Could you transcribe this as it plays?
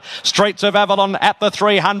Streets of Avalon at the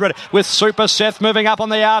 300 with Super Seth moving up on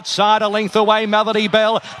the outside, a length away Melody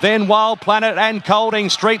Bell, then Wild Planet and Colding.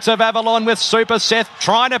 Streets of Avalon with Super Seth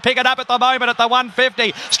trying to pick it up at the moment at the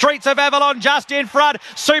 150. Streets of Avalon just in front.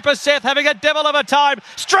 Super Seth having a devil of a time.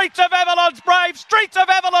 Streets of Avalon's brave. Streets of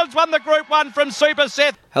Avalon's won the Group 1 from Super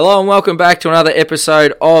Seth. Hello and welcome back to another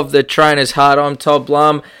episode of The Trainer's Hut. I'm Todd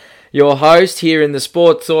Blum, your host here in the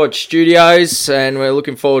Sport Thought Studios, and we're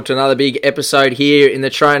looking forward to another big episode here in the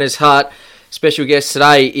Trainer's Hut. Special guest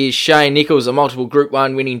today is Shane Nichols, a multiple Group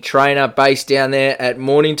 1 winning trainer based down there at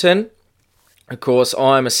Mornington. Of course,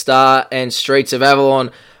 I'm a Star and Streets of Avalon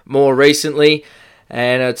more recently,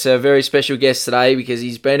 and it's a very special guest today because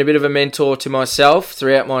he's been a bit of a mentor to myself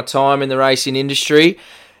throughout my time in the racing industry.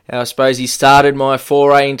 I suppose he started my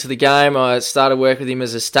foray into the game. I started working with him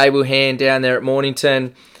as a stable hand down there at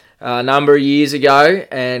Mornington a number of years ago,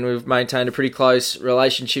 and we've maintained a pretty close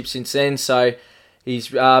relationship since then. So he's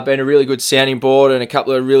been a really good sounding board, and a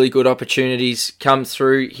couple of really good opportunities come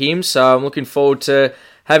through him. So I'm looking forward to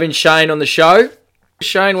having Shane on the show.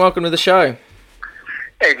 Shane, welcome to the show.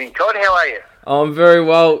 Evening, Todd. How are you? I'm very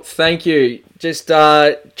well, thank you. Just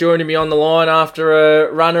joining me on the line after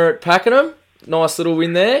a runner at Pakenham. Nice little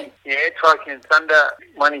win there. Yeah, Tycoon Thunder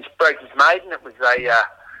won his broke his maiden. It was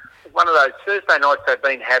one of those Thursday nights they've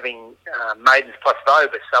been having maidens plus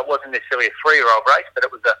Vobis, so it wasn't necessarily a 3-year-old race, but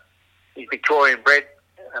it was he's Victorian bred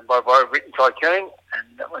by Written Tycoon,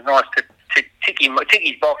 and it was nice to tick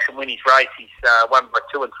his box and win his race. He's won by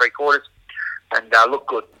 2 3/4 and looked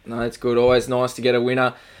good. No, it's good. Always nice to get a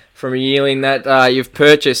winner from a yearling that you've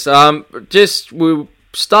purchased. We'll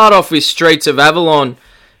start off with Streets of Avalon.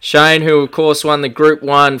 Shane, who of course won the Group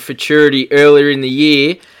 1 Futurity earlier in the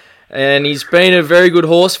year, and he's been a very good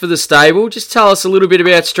horse for the stable. Just tell us a little bit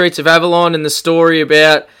about Streets of Avalon and the story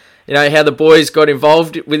about, you know, how the boys got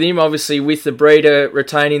involved with him, obviously with the breeder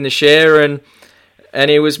retaining the share, and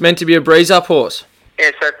he was meant to be a breeze-up horse. Yeah,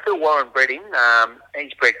 so Phil Warren bred him.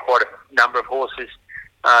 He's bred quite a number of horses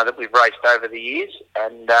that we've raced over the years,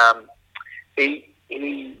 and he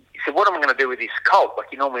said, what am I going to do with this colt?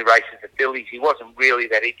 Like, he normally races the fillies. He wasn't really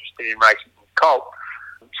that interested in racing the colt.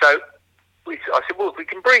 So I said, well, if we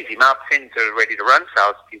can breeze him up, send him to ready to run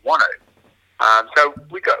sales if you want to. So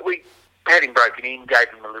we had him broken in, gave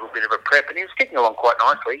him a little bit of a prep, and he was kicking along quite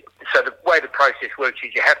nicely. So the way the process works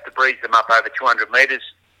is you have to breeze them up over 200 metres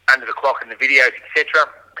under the clock and the videos, etc.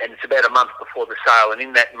 And it's about a month before the sale. And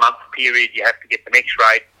in that month period, you have to get them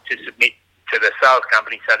X-rayed to submit to the sales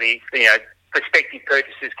company so prospective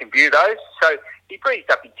purchasers can view those. So he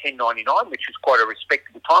breezed up in 10.99, which was quite a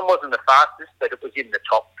respectable time. Wasn't the fastest, but it was in the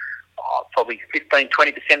top probably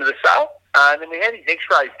 15-20% of the sale. And then we had his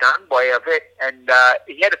X-rays done by our vet, and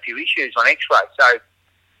he had a few issues on X-ray. So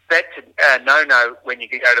that's a no-no when you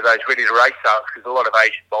go to those ready-to-race sales, because a lot of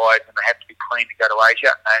Asian buyers, and they have to be clean to go to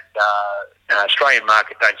Asia, and Australian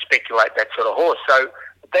market don't speculate that sort of horse. So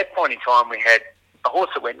at that point in time, we had a horse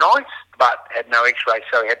that went nice, but had no X-ray,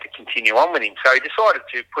 so he had to continue on with him. So he decided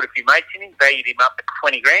to put a few mates in him, valued him up at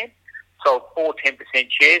 20 grand, sold 4 10%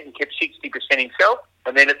 shares and kept 60% himself.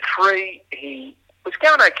 And then at 3, he was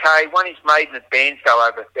going okay, won his maiden at Bairnsdale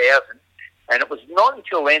over 1,000, and it was not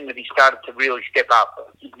until then that he started to really step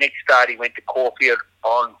up. His next start, he went to Caulfield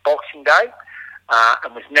on Boxing Day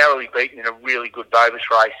and was narrowly beaten in a really good Vobis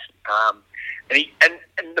race. And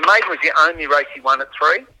the maiden was the only race he won at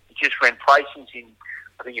 3. He just ran placings in,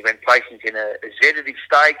 I think he ran placings in a Zedditive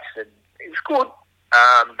Stakes, and it was good,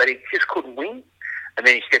 but he just couldn't win. And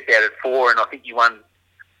then he stepped out at 4, and I think he won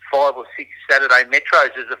 5 or 6 Saturday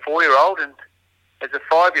Metros as a 4-year-old, and as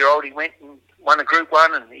a 5-year-old he went and won a Group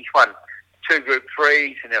 1, and he's won 2 Group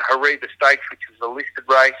 3s and a Hariba Stakes, which was a listed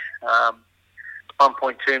race,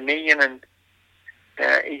 1.2 million, and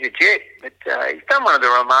he's a jet. But he's done one of the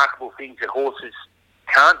remarkable things that horses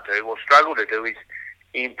can't do or struggle to do, is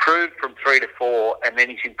he improved from 3 to 4, and then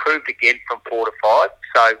he's improved again from 4 to 5.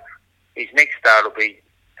 So his next start will be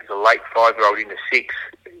as a late 5-year-old into 6.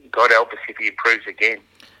 God help us if he improves again.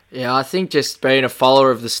 Yeah, I think just being a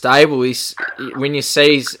follower of the stable, when you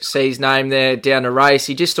see his name there down the race,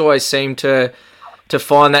 he just always seemed to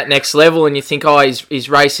find that next level, and you think, oh, he's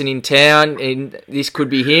racing in town, and this could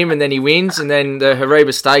be him, and then he wins, and then the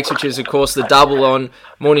Hariba Stakes, which is, of course, the double on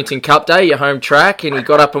Mornington Cup Day, your home track, and he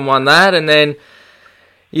got up and won that, and then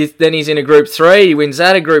he's in a Group 3, he wins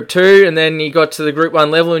that, a Group 2, and then he got to the Group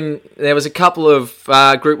 1 level, and there was a couple of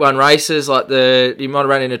Group 1 races, like he might have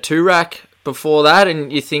run in a 2-rack before that,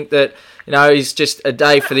 and you think that, you know, he's just a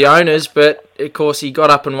day for the owners, but of course he got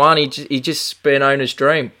up and won. He just been owner's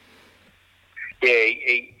dream. Yeah,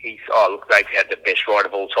 they've had the best ride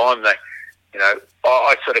of all time. I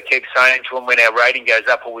I sort of keep saying to him when our rating goes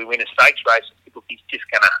up or we win a stakes race, look, he's just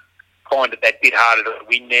going to find it that bit harder to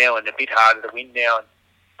win now and a bit harder to win now. And,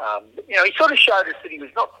 he sort of showed us that he was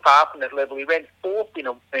not far from that level. He ran fourth in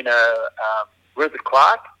a Rupert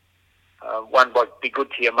Clark, won by Be Good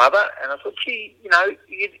to Your Mother. And I thought, gee, you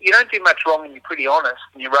don't do much wrong and you're pretty honest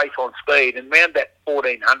and you race on speed. And around that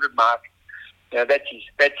 1400 mark, that's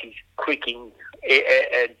his quicking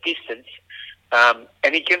distance.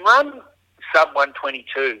 And he can run sub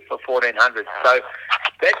 122 for 1400. So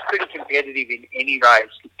that's pretty competitive in any race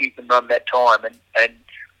if you can run that time. And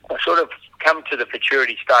I sort of come to the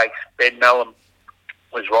Futurity Stakes. Ben Melham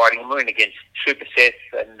was riding. We went against Super Seth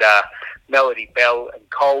and Melody Bell and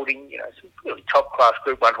Colding, some really top-class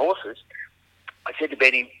Group 1 horses. I said to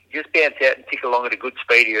Benny, just bounce out and tick along at a good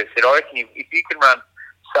speed here. I said, I reckon if you can run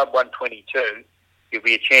sub 122, you'll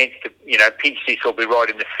be a chance to, pinch this or be right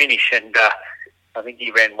in the finish. And I think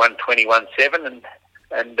he ran 121.7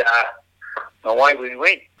 and away we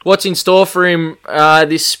went. What's in store for him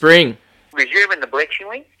this spring? Resuming the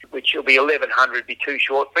Bletchley, which will be 1100, be too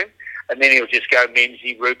short for him. And then he'll just go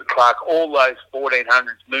Menzies, Rupert Clark, all those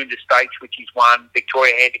 1400s, Moonda Stakes, which he's won,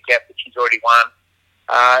 Victoria Handicap, which he's already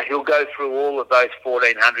won. He'll go through all of those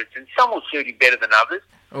 1400s, and some will suit him better than others.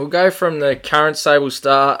 We'll go from the current stable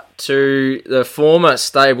star to the former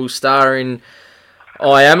stable star in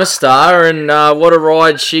I Am a Star, and what a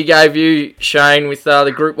ride she gave you, Shane, with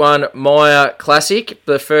the Group 1 Maya Classic,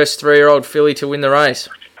 the first 3-year-old filly to win the race.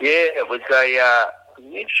 Yeah, it was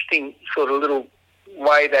an interesting sort of little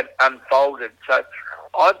way that unfolded. So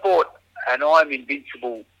I bought an I'm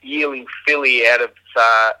Invincible yearling filly out of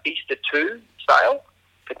Easter 2 sale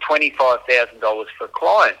for $25,000 for a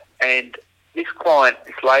client. And this client,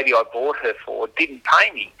 this lady I bought her for, didn't pay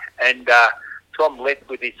me. And so I'm left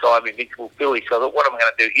with this I'm Invincible filly. So I thought, what am I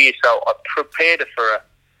going to do here? So I prepared her for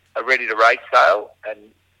a ready-to-race sale, and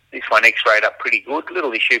this one X-rayed up pretty good.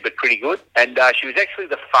 Little issue, but pretty good. And she was actually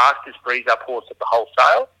the fastest breeze-up horse at the whole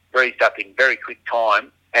sale. Breezed up in very quick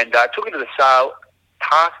time. And took her to the sale,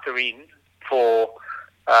 passed her in for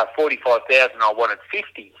 $45,000. I wanted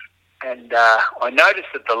 $50,000. And I noticed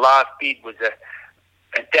that the last bid was a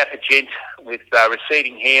dapper gent with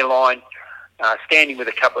receding hairline, standing with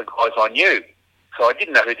a couple of guys I knew. So I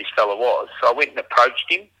didn't know who this fella was. So I went and approached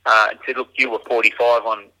him and said, look, you were 45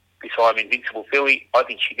 on this I'm Invincible filly. I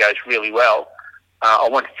think she goes really well. I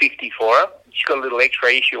want 50 for her. She's got a little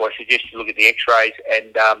X-ray issue. I suggest you look at the X-rays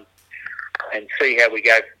and see how we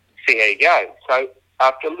go. See how you go. So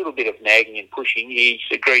after a little bit of nagging and pushing, he's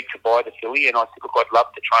agreed to buy the filly, and I said, look, I'd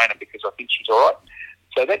love to train her because I think she's all right.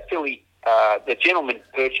 So that filly, the gentleman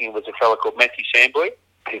purchasing it was a fella called Matthew Sandbury,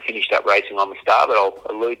 who finished up racing on the Star, but I'll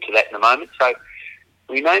allude to that in a moment. So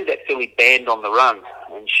we named that filly Band on the Run,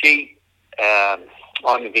 and she,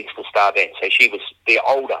 I'm Invincible Star Band, so she was the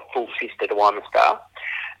older full sister to I'm a Star.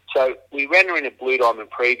 So we ran her in a Blue Diamond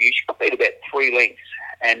preview. She got beat about 3 lengths,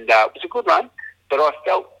 and it was a good run, but I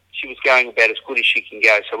felt she was going about as good as she can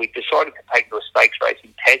go. So we decided to take her to a stakes race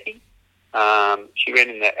in Tassie. She ran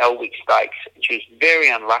in the Elwick Stakes, and she was very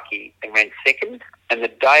unlucky and ran second. And the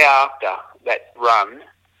day after that run,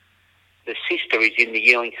 the sister is in the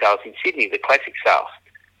yearling sales in Sydney, the classic sales.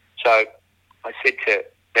 So I said to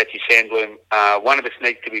Matthew Sandbloom, one of us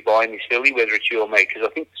needs to be buying this filly, whether it's you or me, because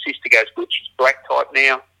I think the sister goes good. She's black type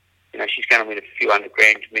now. She's going to win a few $100,000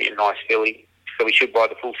 to me, a nice filly. So we should buy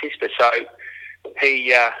the full sister. So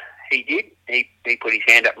he did. He put his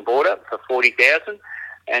hand up and bought her for $40,000,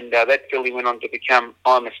 and that filly went on to become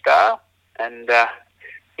I'm a Star. And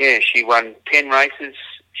she won 10 races.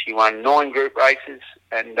 She won 9 group races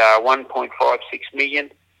and $1.56 million.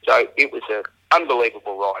 So it was an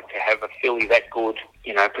unbelievable ride to have a filly that good,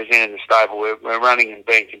 presented in the stable. We're running and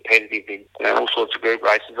being competitive in all sorts of group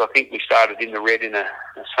races. I think we started in the red in a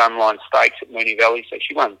Sunline Stakes at Moonee Valley. So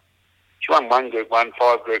she won 1 Group 1,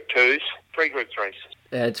 5 Group 2s, 3 Group 3s.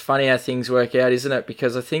 Yeah, it's funny how things work out, isn't it?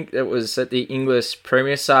 Because I think it was at the English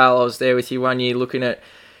Premier Sale. I was there with you one year looking at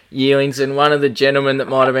yearlings, and one of the gentlemen that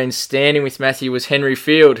might have been standing with Matthew was Henry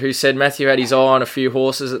Field, who said Matthew had his eye on a few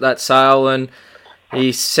horses at that sale, and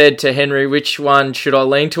he said to Henry, which one should I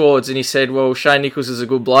lean towards? And he said, well, Shane Nichols is a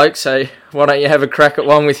good bloke, so why don't you have a crack at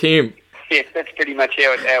one with him? Yeah, that's pretty much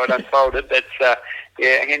how it unfolded. That's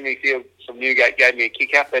Henry Field from Newgate gave me a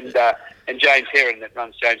kick up, and James Heron, that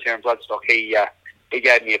runs James Heron Bloodstock, he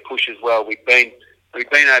gave me a push as well. We've been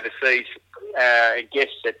overseas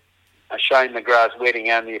guests at Shane McGrath's wedding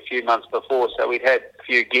only a few months before, so we'd had a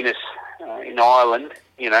few Guinness in Ireland.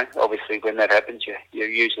 Obviously when that happens, you're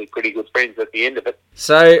usually pretty good friends at the end of it.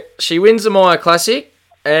 So she wins the Maya Classic,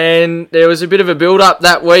 and there was a bit of a build-up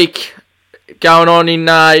that week going on in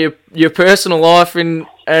your personal life, and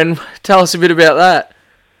tell us a bit about that.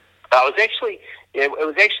 It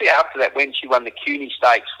was actually after that when she won the CUNY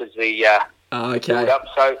Stakes was the okay. build-up.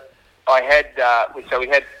 So I had we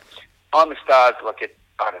had On the Stars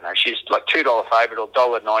I don't know, she's like $2 favourite or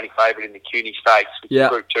 $1.90 favourite in the CUNY Stakes, which is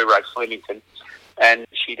Group 2 race Flemington. And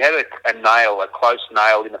she'd had a close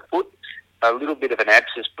nail in the foot, a little bit of an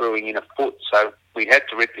abscess brewing in a foot. So we had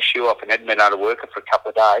to rip the shoe off and hadn't been able to work it for a couple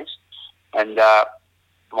of days. And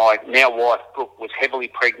my now wife, Brooke, was heavily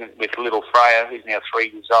pregnant with little Freya, who's now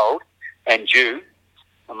 3 years old, and due.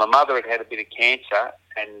 And my mother had a bit of cancer,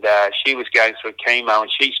 and she was going through chemo,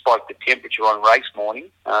 and she spiked the temperature on race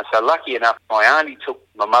morning. So lucky enough, my auntie took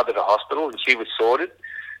my mother to hospital, and she was sorted.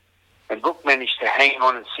 And Brooke managed to hang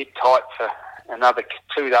on and sit tight for another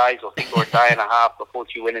 2 days, I think, or a day and a half before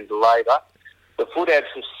she went into labour. The foot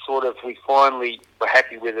abscess we finally were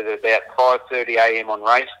happy with it at about 5:30 a.m. on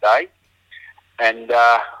race day. And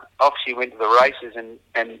off she went to the races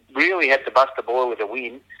and really had to bust the boy with a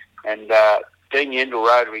win. And Dean Yendall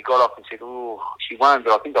Rotary got off and said, "Oh, she won,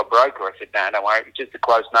 but I think I broke her." I said, "No, don't worry, it was just a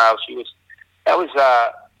close nail." That was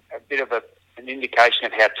a bit of an indication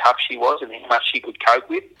of how tough she was and how much she could cope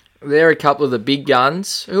with. They're a couple of the big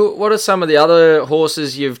guns. What are some of the other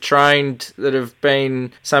horses you've trained that have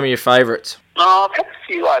been some of your favourites? I've had a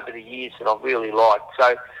few over the years that I've really liked.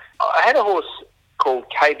 So I had a horse called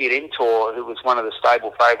Caveat Entor, who was one of the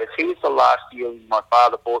stable favourites. He was the last yearling my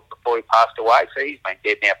father bought before he passed away, so he's been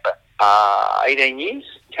dead now for 18 years,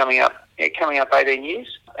 coming up 18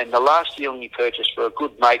 years. And the last yearling he purchased for a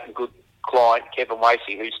good mate and good client, Kevin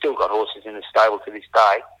Wasey, who's still got horses in the stable to this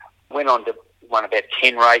day, went on to won about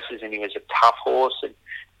 10 races, and he was a tough horse, and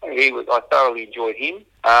I thoroughly enjoyed him.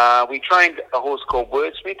 We trained a horse called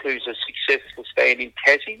Wordsmith, who's a successful stand in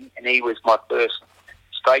Tassie, and he was my first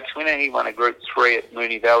stakes winner. He won a Group 3 at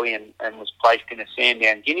Moonee Valley and was placed in a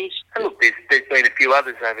Sandown Guineas. And look, there's been a few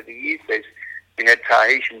others over the years. We had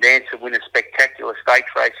Tahitian Dancer win a spectacular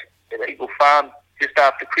stakes race at Eagle Farm just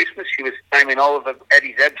after Christmas. She was Damien Oliver at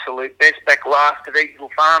his absolute best, back last at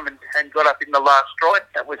Eagle Farm and got up in the last stride.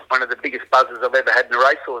 That was one of the biggest buzzes I've ever had in a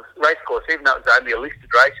race course. Even though it was only a listed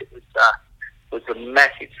race, it was a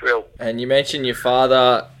massive thrill. And you mentioned your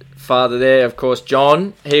father there, of course,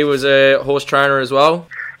 John. He was a horse trainer as well.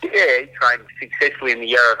 Yeah, he trained successfully in the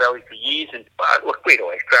Yarra Valley for years. And look, we'd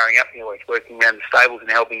always, growing up, always working around the stables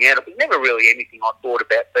and helping out. It was never really anything I thought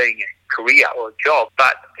about being a career or a job,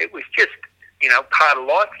 but it was just, part of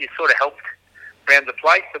life. You sort of helped around the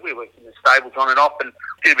place. So we worked in the stables on and off and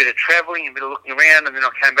did a bit of travelling, a bit of looking around, and then I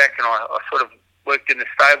came back and I sort of worked in the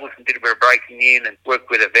stables and did a bit of breaking in and worked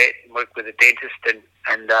with a vet and worked with a dentist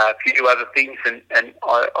and a few other things. And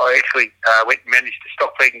I actually went and managed a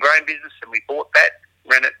stock feed and grain business, and we bought that,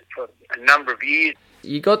 ran it for a number of years.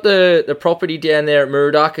 You got the property down there at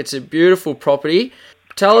Murdoch. It's a beautiful property.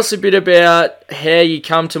 Tell us a bit about how you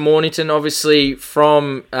come to Mornington, obviously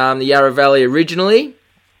from the Yarra Valley originally,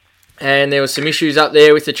 and there were some issues up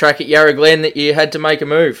there with the track at Yarra Glen that you had to make a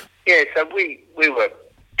move. Yeah, so we were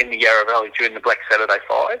in the Yarra Valley during the Black Saturday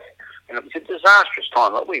fires, and it was a disastrous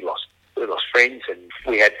time. Like we lost friends, and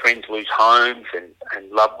we had friends lose homes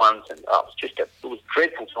and loved ones, and it was a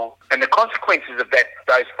dreadful time. And the consequences of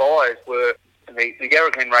those fires were the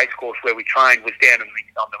Yarra Glen racecourse where we trained was down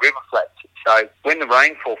on the river flats. So when the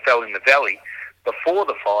rainfall fell in the valley, before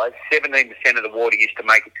the fires, 17% of the water used to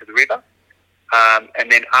make it to the river. And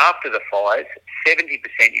then after the fires, 70%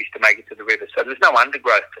 used to make it to the river. So there's no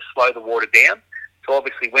undergrowth to slow the water down. So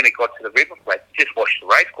obviously when it got to the river flats, it just washed the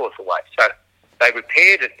racecourse away. So they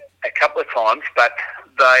repaired it a couple of times, but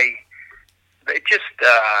they just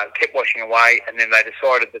kept washing away, and then they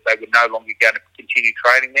decided that they were no longer going to continue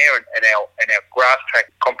training there, and our grass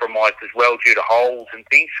track compromised as well due to holes and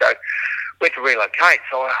things. So we had to relocate.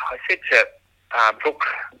 So I said to Brooke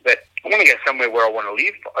that I want to go somewhere where I want to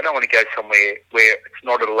live. I don't want to go somewhere where it's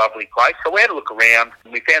not a lovely place. So we had a look around,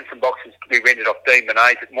 and we found some boxes we rented off Dean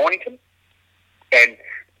Bernays at Mornington, and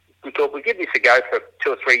we thought we'd give this a go for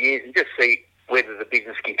 2 or 3 years and just see whether the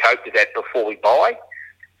business can cope with that before we buy.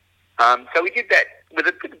 So we did that with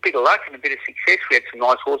a bit of luck and a bit of success. We had some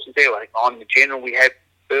nice horses there. Like on the General, we had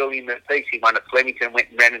early in the piece. He won at Flemington, went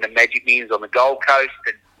and ran into Magic Millions on the Gold Coast,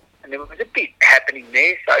 and there was a bit happening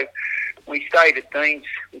there. So we stayed at Dean's,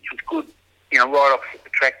 which was good, right opposite the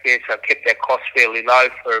track there. So it kept our costs fairly low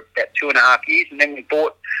for about 2.5 years. And then we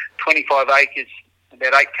bought 25 acres,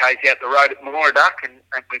 about 8 k's out the road at Moroduck, and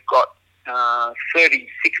we've got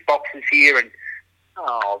 36 boxes here, and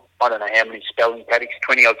I don't know how many spelling paddocks,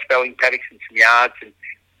 20 odd spelling paddocks and some yards and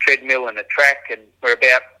treadmill and a track, and we're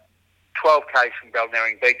about 12 k's from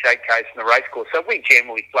Balnarring Beach, 8 k's from the racecourse. So we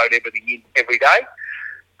generally float everything in every day,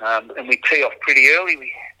 and we tee off pretty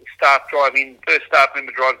early. Staff drive in. First staff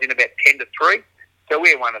member drives in about 10 to 3. So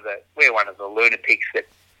we're one of the lunatics that,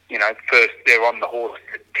 first they're on the horse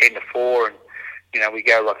at 10 to 4, and we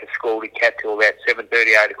go like a scalded cat till about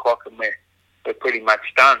 7:30, 8 o'clock, and we're pretty much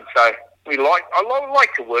done. So I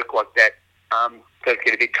like to work like that. Does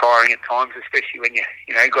get a bit tiring at times, especially when you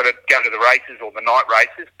got to go to the races or the night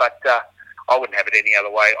races. But I wouldn't have it any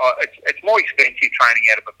other way. It's more expensive training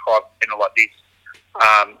out of a private centre like this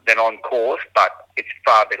than on course, but it's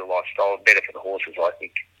far better lifestyle and better for the horses, I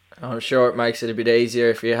think. I'm sure it makes it a bit easier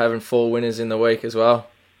if you're having 4 winners in the week as well.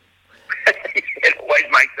 It always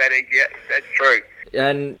makes that easier. That's true.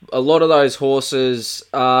 And a lot of those horses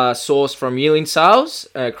are sourced from yearling sales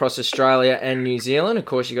across Australia and New Zealand. Of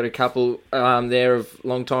course, you've got a couple there of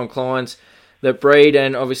long-time clients that breed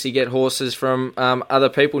and obviously get horses from other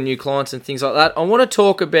people, new clients and things like that. I want to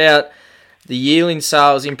talk about the yearling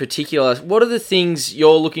sales in particular. What are the things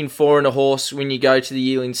you're looking for in a horse when you go to the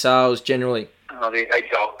yearling sales generally? The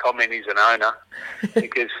age-old comment is an owner,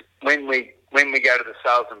 because when we go to the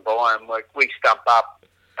sales and buy them, we stump up.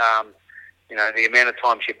 The amount of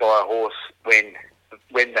times you buy a horse when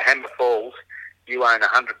the hammer falls, you own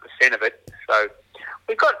 100% of it. So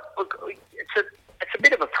it's a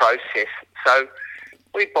bit of a process. So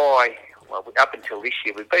we buy, up until this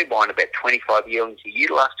year, we've been buying about 25 yearlings a year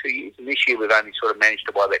the last 2 years, and this year we've only sort of managed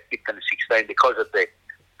to buy about 15 to 16 because of this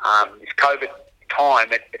COVID time.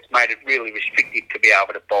 It's made it really restrictive to be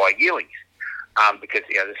able to buy yearlings because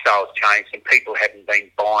the sales changed and people haven't been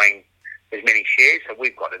buying as many shares. So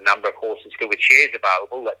we've got a number of horses still with shares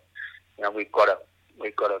available that we've got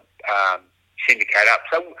to syndicate up.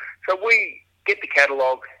 So we get the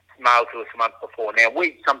catalogue mailed to us a month before. Now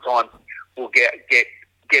we sometimes will get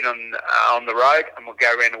on the road and we'll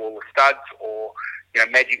go around to all the studs, or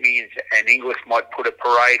Magic Millions and Inglis might put a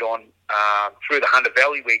parade on through the Hunter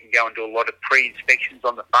Valley where you can go and do a lot of pre-inspections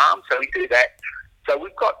on the farm. So we do that. So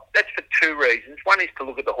that's for 2 reasons. One is to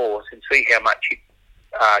look at the horse and see how much it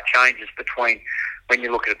changes between when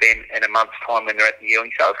you look at them in a month's time when they're at the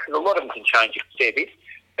yearling sales, because a lot of them can change a fair bit.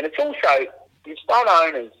 And it's also, your stud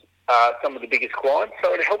owners are some of the biggest clients,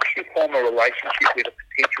 so it helps you form a relationship with a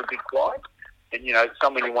potential big client and,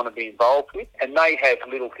 someone you want to be involved with. And they have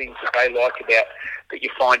little things that they like about, that you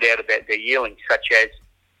find out about their yearling, such as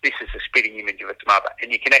this is a spitting image of its mother.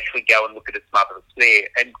 And you can actually go and look at its mother that's there.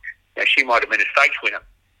 And she might have been a stakes winner,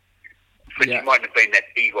 but she mightn't have been that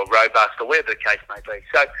big or robust or whatever the case may be.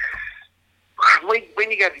 So when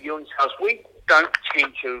you go to yearling sales, we don't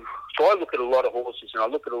tend to... So I look at a lot of horses, and I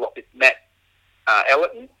look at a lot with Matt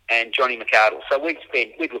Ellerton and Johnny McArdle. So we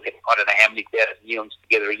look at, I don't know how many thousand yearlings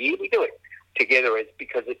together a year. We do it together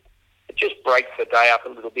because it just breaks the day up a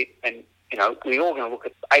little bit, and we're all going to look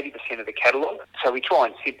at 80% of the catalogue. So we try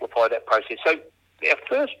and simplify that process. So our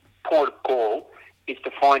first port of call is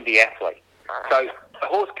to find the athlete. So the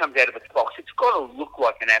horse comes out of its box. It's got to look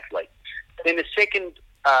like an athlete. Then the second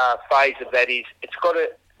phase of that is it's got to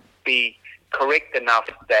be correct enough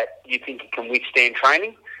that you think it can withstand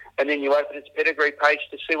training. And then you open its pedigree page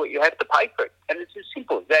to see what you have to pay for it. And it's as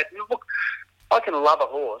simple as that. Look, I can love a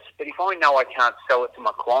horse, but if I know I can't sell it to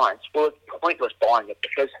my clients, well, it's pointless buying it,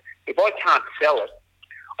 because if I can't sell it,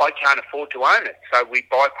 I can't afford to own it. So we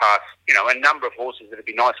bypass, a number of horses that would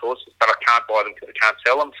be nice horses, but I can't buy them because I can't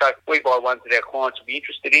sell them. So we buy ones that our clients will be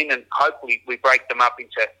interested in, and hopefully we break them up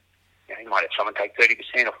into, you might have someone take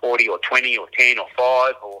 30% or 40 or 20 or 10 or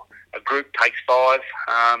 5, or a group takes 5.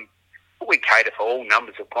 We cater for all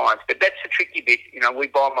numbers of clients, but that's the tricky bit. We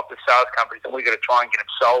buy them off the sales companies, and we've got to try and get them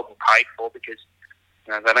sold and paid for, because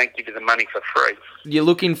they don't give you the money for free. You're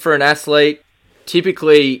looking for an athlete.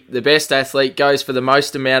 Typically, the best athlete goes for the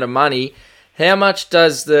most amount of money. How much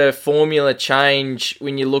does the formula change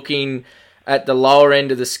when you're looking at the lower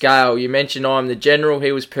end of the scale? You mentioned I'm the General.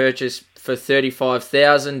 He was purchased for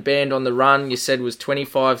 $35,000. Band on the Run, you said, was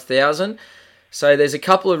 $25,000. So there's a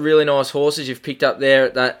couple of really nice horses you've picked up there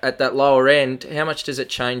at that lower end. How much does it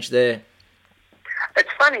change there? It's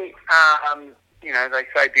funny, they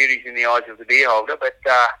say beauty's in the eyes of the beholder, but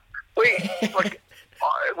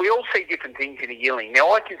we all see different things in a yearling.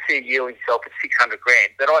 Now, I can see a yearling sell for $600,000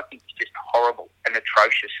 that I think is just horrible and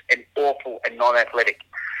atrocious and awful and non-athletic.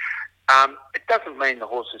 It doesn't mean the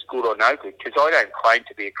horse is good or no good, because I don't claim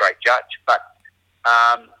to be a great judge, but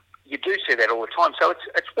you do see that all the time. So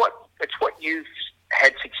it's what you've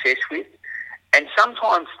had success with, and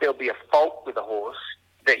sometimes there'll be a fault with a horse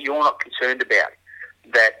that you're not concerned about,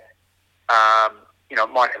 that it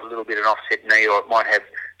might have a little bit of an offset knee, or it might have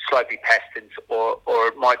slopey pasterns, or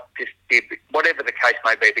it might just be a bit, whatever the case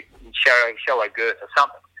may be, a bit shallow girth or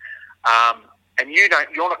something. And you're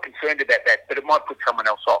not concerned about that, but it might put someone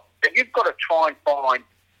else off. But you've got to try and find,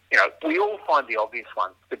 we all find the obvious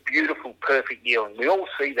ones, the beautiful, perfect yearling. We all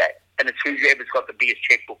see that, and it's whoever's got the biggest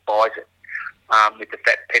checkbook buys it with the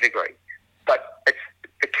fat pedigree. But it's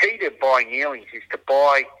the key to buying yearlings is to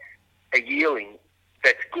buy a yearling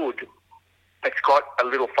that's good, that's got a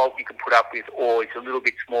little fault you can put up with, or it's a little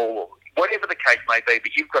bit small, or whatever the case may be.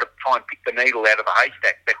 But you've got to try and pick the needle out of the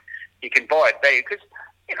haystack. But you can buy it there because,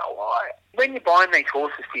 when you're buying these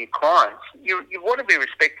horses for your clients, you want to be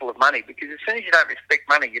respectful of money, because as soon as you don't respect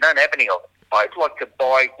money, you don't have any of it. I'd like to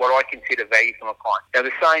buy what I consider value from a client. Now,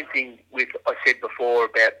 the same thing with, I said before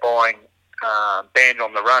about buying Band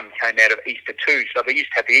on the Run came out of Easter 2. So they used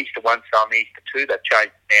to have the Easter 1 sale and the Easter 2. They've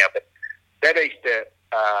changed now. But that Easter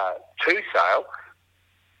 2 sale,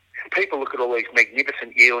 people look at all these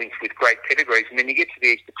magnificent yearlings with great pedigrees, and then you get to the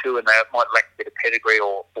Easter 2 and they might lack a bit of pedigree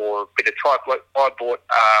or a bit of type. Like I bought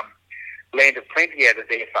Land of Plenty out of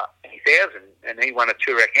there for $80,000, and he won a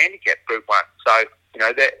Toorak Handicap Group 1. So,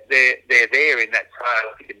 they're there in that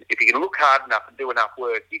sale. If you can look hard enough and do enough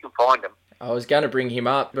work, you can find them. I was going to bring him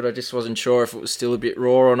up, but I just wasn't sure if it was still a bit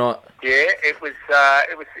raw or not. Yeah, it was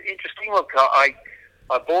interesting. Look, I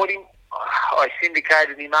bought him, I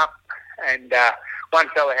syndicated him up, and one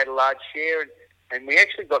fella had a large share, and we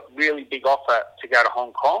actually got really big offer to go to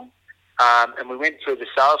Hong Kong, and we went through the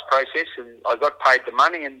sales process, and I got paid the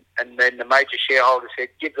money, and then the major shareholder said,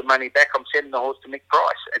 give the money back, I'm sending the horse to Mick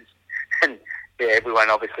Price. And yeah, everyone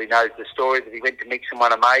obviously knows the story that he went to Mix and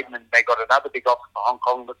won a maiden, and they got another big offer for Hong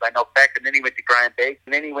Kong that they knocked back, and then he went to Graham Begg,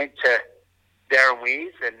 and then he went to Darren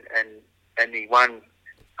Weirs, and he won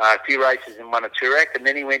a few races and won a Toorak, and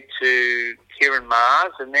then he went to Kieran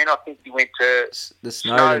Mars, and then I think he went to the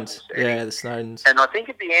Snowdens. Yeah, the Snowdens. And I think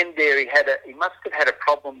at the end there he must have had a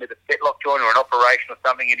problem with a fetlock joint or an operation or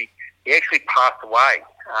something, and he actually passed away.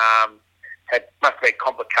 Must have had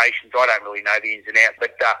complications. I don't really know the ins and outs,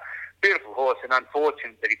 but beautiful horse, and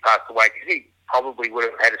unfortunate that he passed away, because he probably would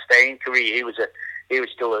have had a staying career. He was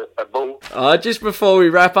still a bull. Just before we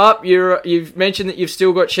wrap up, you've mentioned that you've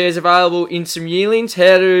still got shares available in some yearlings.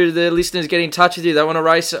 How do the listeners get in touch with you? They want to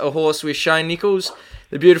race a horse with Shane Nichols,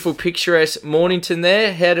 the beautiful picturesque Mornington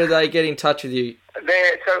there. How do they get in touch with you? So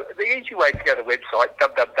the easy way is to go to the website,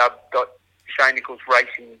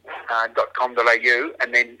 www.shanenicholsracing.com.au,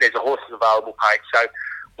 and then there's a horses available page. So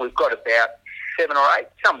we've got about 7 or 8,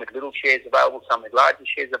 some with little shares available, some with larger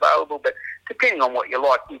shares available, but depending on what you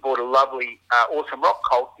like. We bought a lovely Awesome Rock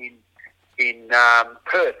colt in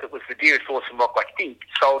Perth. It was the dearest Awesome Rock, I think,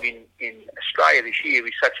 sold in Australia this year.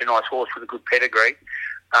 He's such a nice horse with a good pedigree.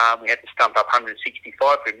 We had to stump up 165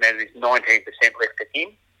 for him. Now there's 19% left of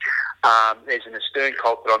him. There's an Astern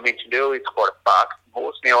colt that I mentioned earlier. It's quite a fast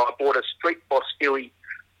horse. Now I bought a Street Boss filly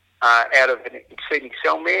out of an Exceeding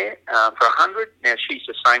Cell mare for 100. Now she's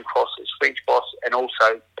the same cross as French Boss, and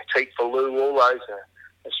also Petite Falou. All those are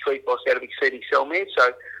a Street Boss out of Exceeding Cell mare.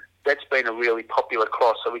 So that's been a really popular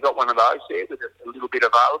cross. So we got one of those there with a little bit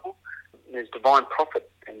available. There's Divine Prophet,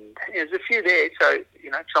 and there's a few there. So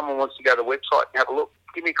if someone wants to go to the website and have a look,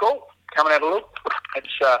 give me a call. Come and have a look.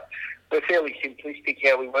 We're fairly simplistic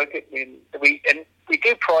how we work it. We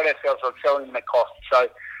do pride ourselves on selling them at cost. So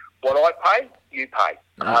what I pay, you pay.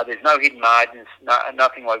 There's no hidden margins,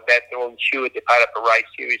 nothing like that. They're all insured. They're paid up a race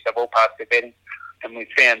series. They've all passed their betting, and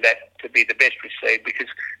we've found that to be the best received, because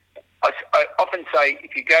I often say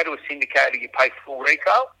if you go to a syndicator, you pay full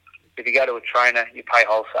retail. If you go to a trainer, you pay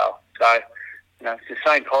wholesale. So, it's the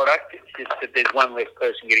same product. It's just that there's one less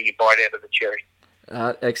person getting a bite out of the cherry.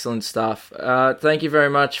 Excellent stuff. Thank you very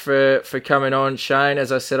much for coming on, Shane.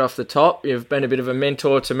 As I said off the top, you've been a bit of a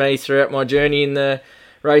mentor to me throughout my journey in the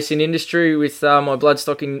racing industry with my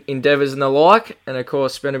bloodstock endeavours and the like, and of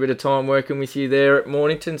course spent a bit of time working with you there at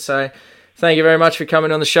Mornington. So thank you very much for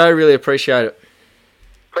coming on the show. Really appreciate it.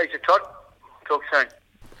 Pleasure, Todd. Talk soon.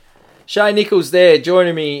 Shane Nichols there,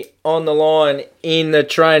 joining me on the line in the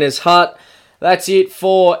Trainer's Hut. That's it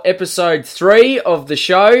for episode 3 of the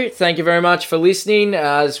show. Thank you very much for listening.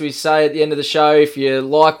 As we say at the end of the show, if you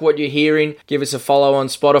like what you're hearing, give us a follow on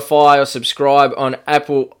Spotify or subscribe on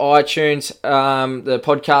Apple iTunes, the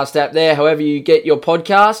podcast app there, however you get your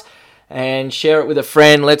podcast, and share it with a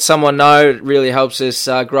friend. Let someone know. It really helps us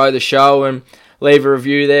grow the show, and leave a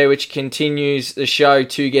review there, which continues the show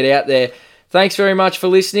to get out there. Thanks very much for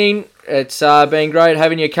listening. It's been great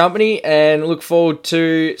having your company, and look forward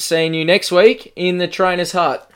to seeing you next week in the Trainer's Hut.